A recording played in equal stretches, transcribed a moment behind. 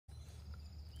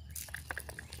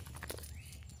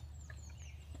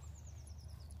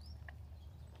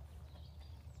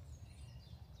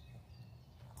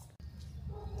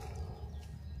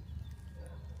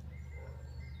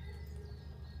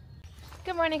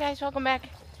Good morning guys, welcome back.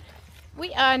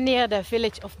 We are near the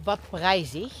village of Bad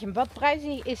Breisig. Bad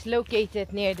Breisig is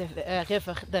located near the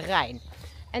river the Rhine.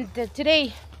 And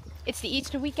today it's the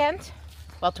Easter weekend.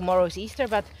 Well, tomorrow is Easter,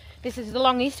 but this is the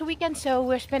long Easter weekend, so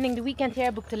we're spending the weekend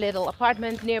here, booked a little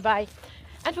apartment nearby.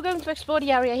 And we're going to explore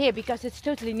the area here because it's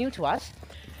totally new to us.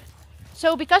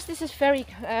 So because this is very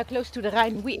close to the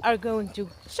Rhine, we are going to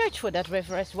search for that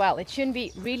river as well. It shouldn't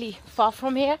be really far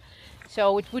from here.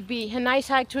 So it would be a nice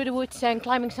hike through the woods and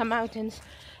climbing some mountains.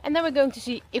 And then we're going to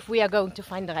see if we are going to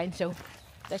find the Rhine. So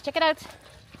let's check it out.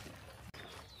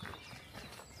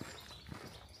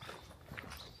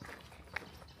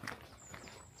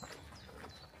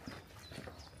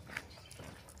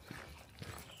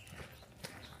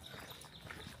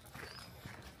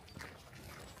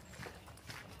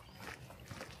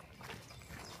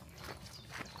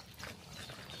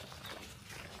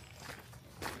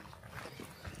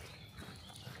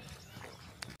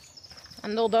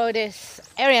 And although this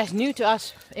area is new to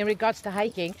us in regards to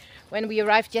hiking, when we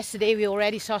arrived yesterday we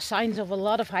already saw signs of a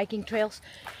lot of hiking trails.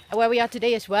 And where we are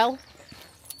today as well,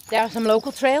 there are some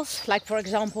local trails. Like for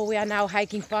example, we are now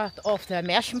hiking part of the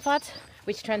Märchenpfad,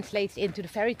 which translates into the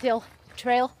fairy tale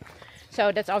trail.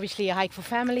 So that's obviously a hike for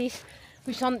families.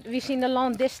 We've seen the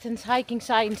long distance hiking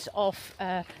signs of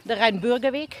the Rhine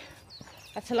Burgerweg.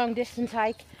 That's a long distance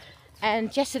hike.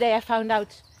 And yesterday I found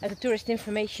out at the tourist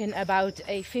information about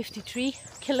a 53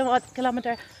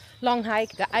 kilometer long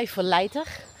hike, the Eifelleiter.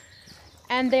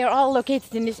 And they are all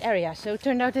located in this area. So it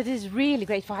turned out that it is really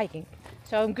great for hiking.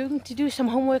 So I'm going to do some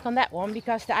homework on that one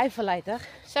because the Eifelleiter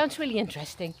sounds really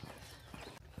interesting.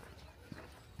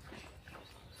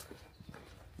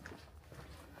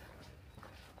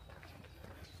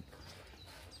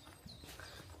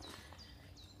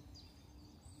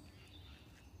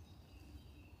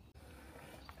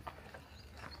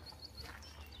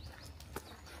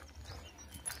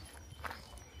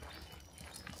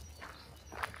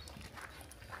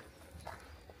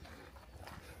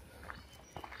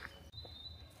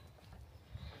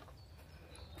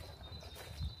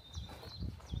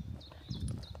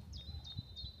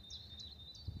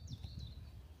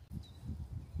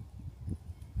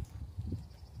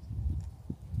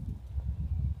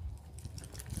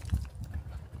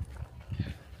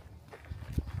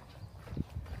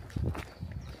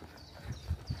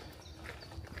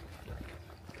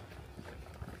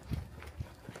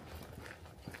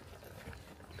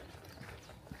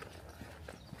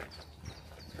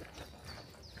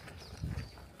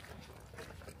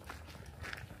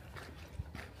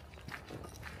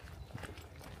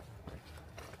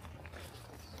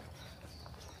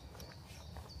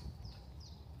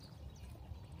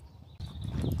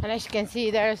 And as you can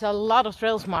see, there's a lot of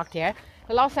trails marked here.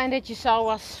 The last sign that you saw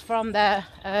was from the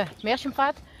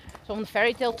Märchenpfad, so on the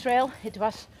fairy tale trail. It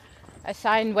was a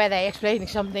sign where they explaining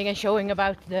something and showing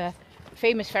about the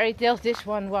famous fairy tales. This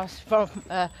one was from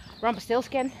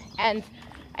Rumpelstiltskin. And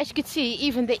as you can see,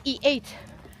 even the E8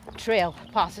 trail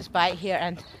passes by here.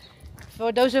 And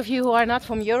for those of you who are not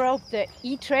from Europe, the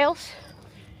E trails,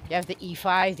 you have the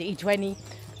E5, the E20,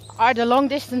 are the long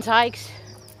distance hikes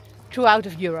throughout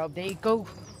of Europe. They go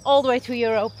all the way to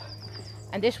Europe,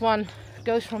 and this one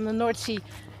goes from the North Sea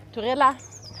to Rilla.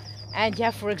 And you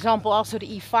have, for example, also the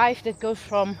E5 that goes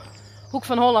from Hoek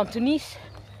van Holland to Nice,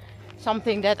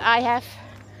 something that I have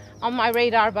on my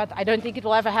radar, but I don't think it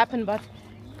will ever happen. But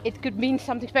it could mean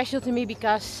something special to me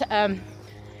because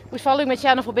who's following my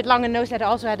channel for a bit longer knows that I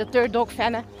also had a third dog,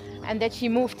 Fenne, and that she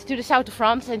moved to the south of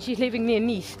France and she's living near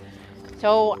Nice.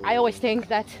 So I always think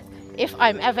that if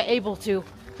I'm ever able to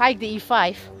hike the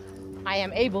E5, I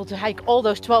am able to hike all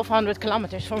those 1200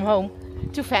 kilometers from home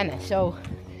to Venice. So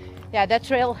yeah, that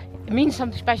trail means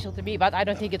something special to me, but I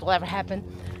don't think it will ever happen.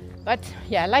 But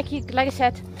yeah, like I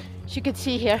said, as you can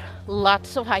see here,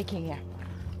 lots of hiking here.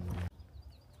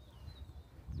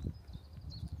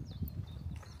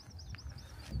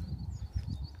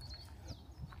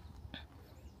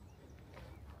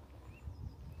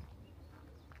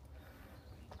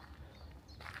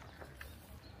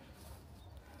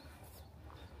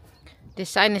 This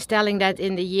sign is telling that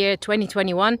in the year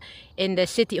 2021, in the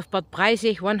city of Bad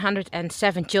Breisig,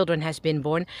 107 children has been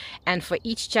born. And for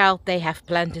each child, they have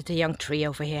planted a young tree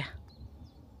over here.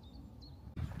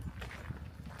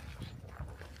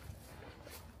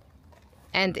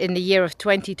 And in the year of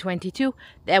 2022,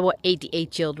 there were 88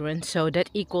 children. So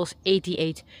that equals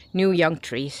 88 new young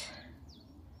trees.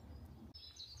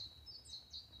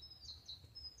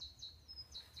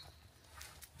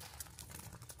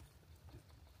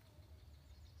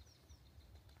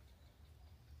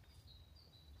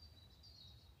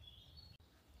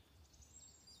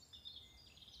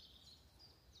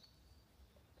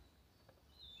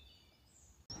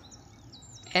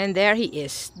 And there he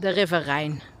is, the river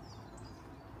Rhine.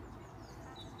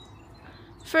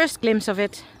 First glimpse of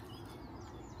it.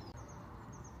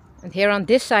 And here on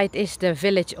this side is the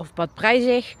village of Bad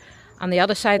Breisig. On the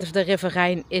other side of the river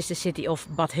Rhine is the city of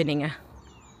Bad Hunningen.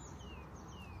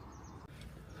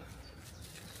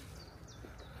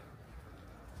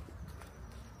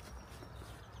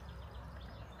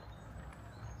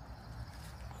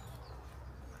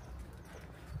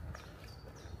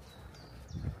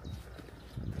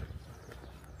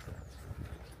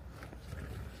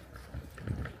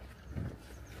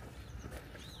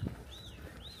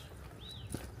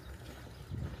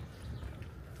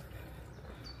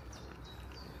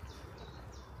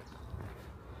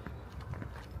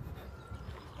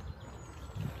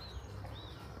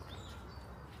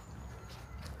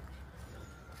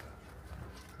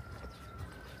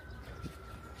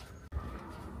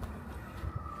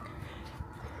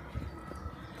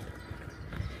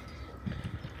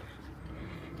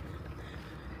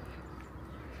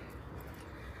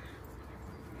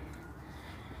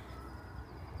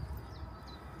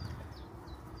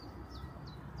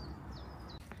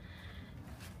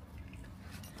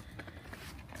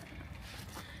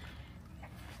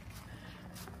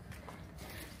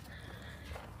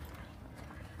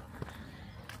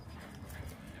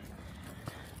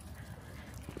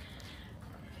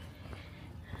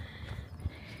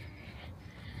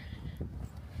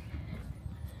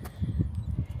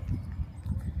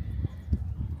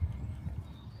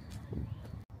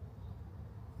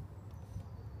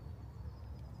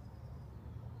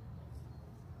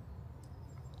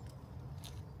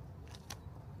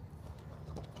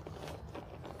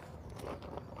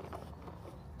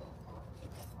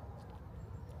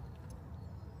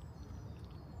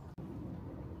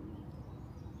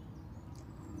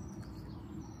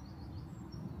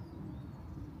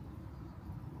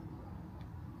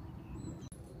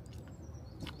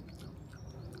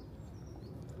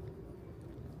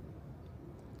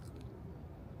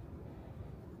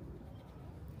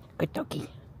 Good doggy.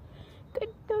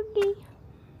 Good doggy.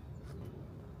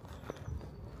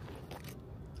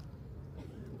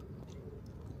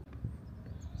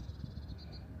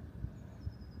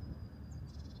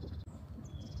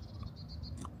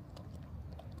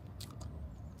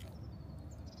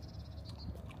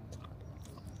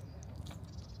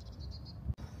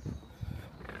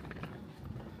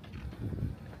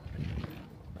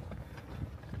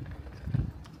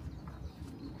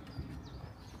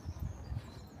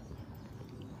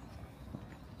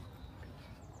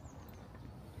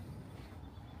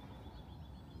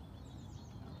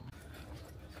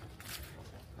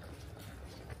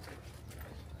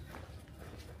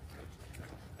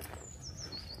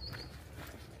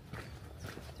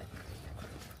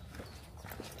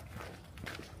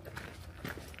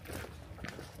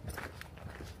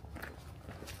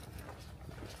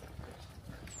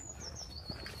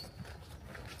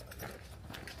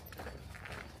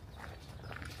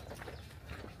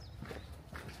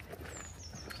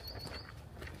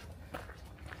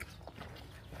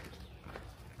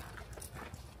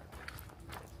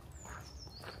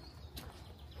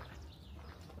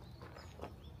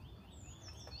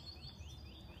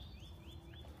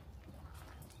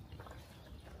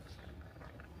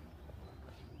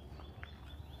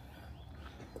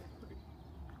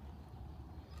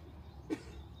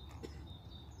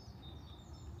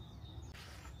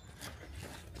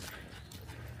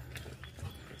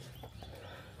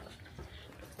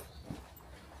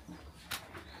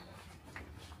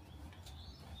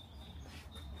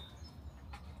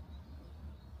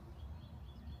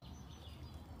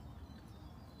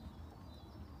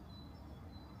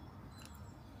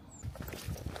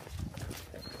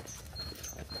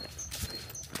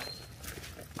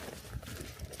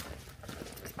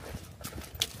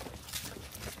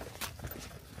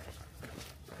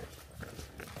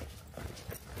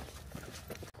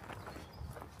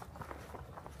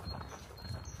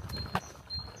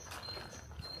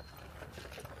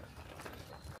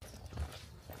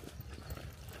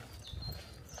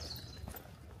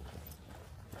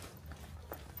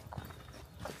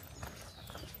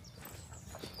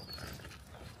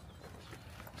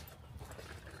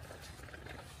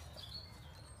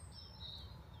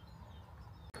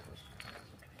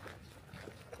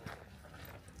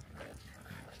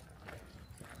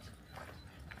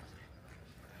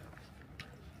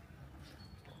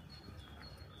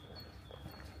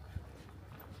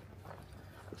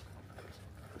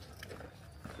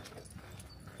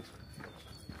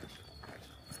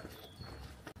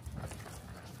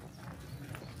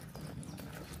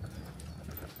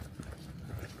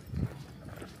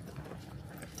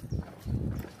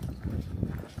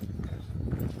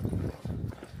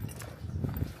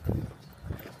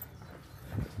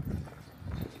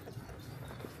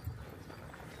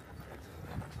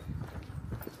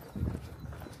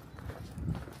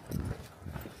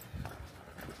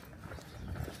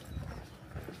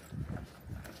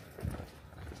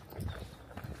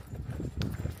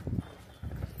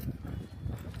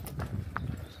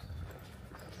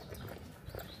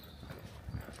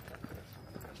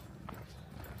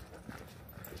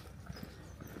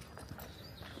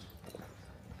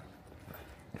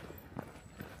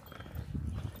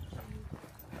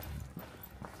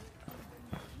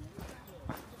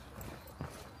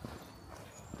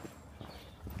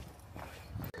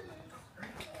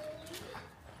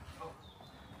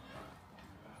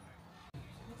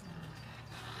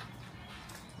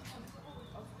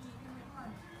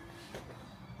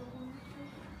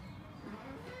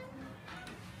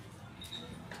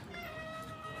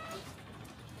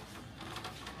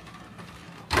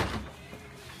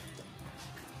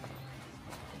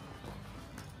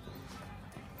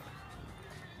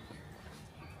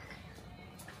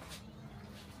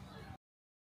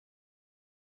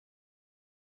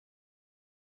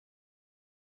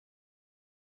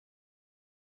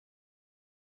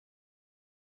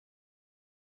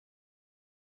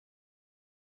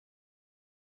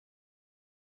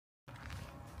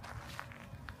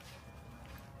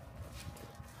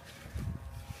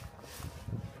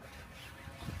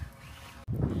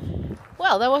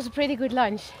 Well, that was a pretty good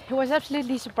lunch. It was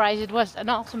absolutely surprised. It was an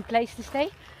awesome place to stay.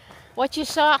 What you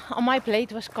saw on my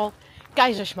plate was called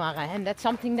Kaiserschmarre, and that's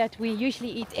something that we usually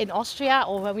eat in Austria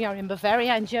or when we are in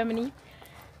Bavaria in Germany.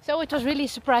 So it was really a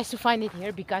surprise to find it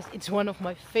here because it's one of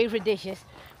my favorite dishes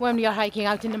when we are hiking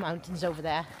out in the mountains over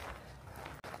there.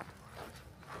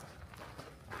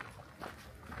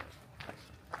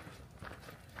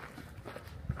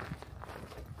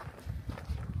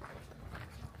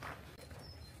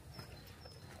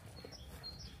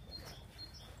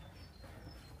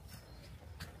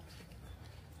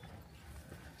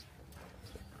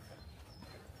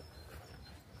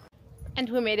 And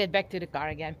we made it back to the car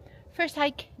again. First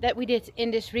hike that we did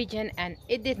in this region, and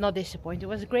it did not disappoint. It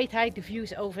was a great hike. The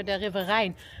views over the river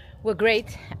Rhine were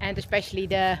great, and especially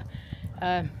the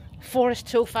forest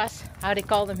sofas, how they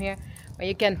call them here, where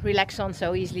you can relax on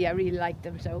so easily. I really liked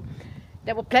them. So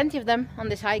there were plenty of them on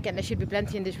this hike, and there should be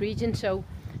plenty in this region, so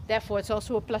therefore it's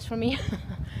also a plus for me.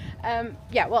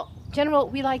 Yeah, well, in general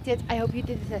we liked it. I hope you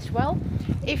did it as well.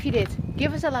 If you did,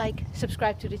 give us a like,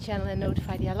 subscribe to the channel and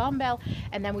notify the alarm bell.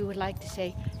 And then we would like to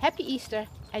say Happy Easter,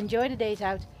 enjoy the days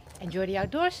out, enjoy the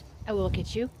outdoors, and we will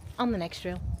catch you on the next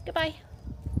trail. Goodbye!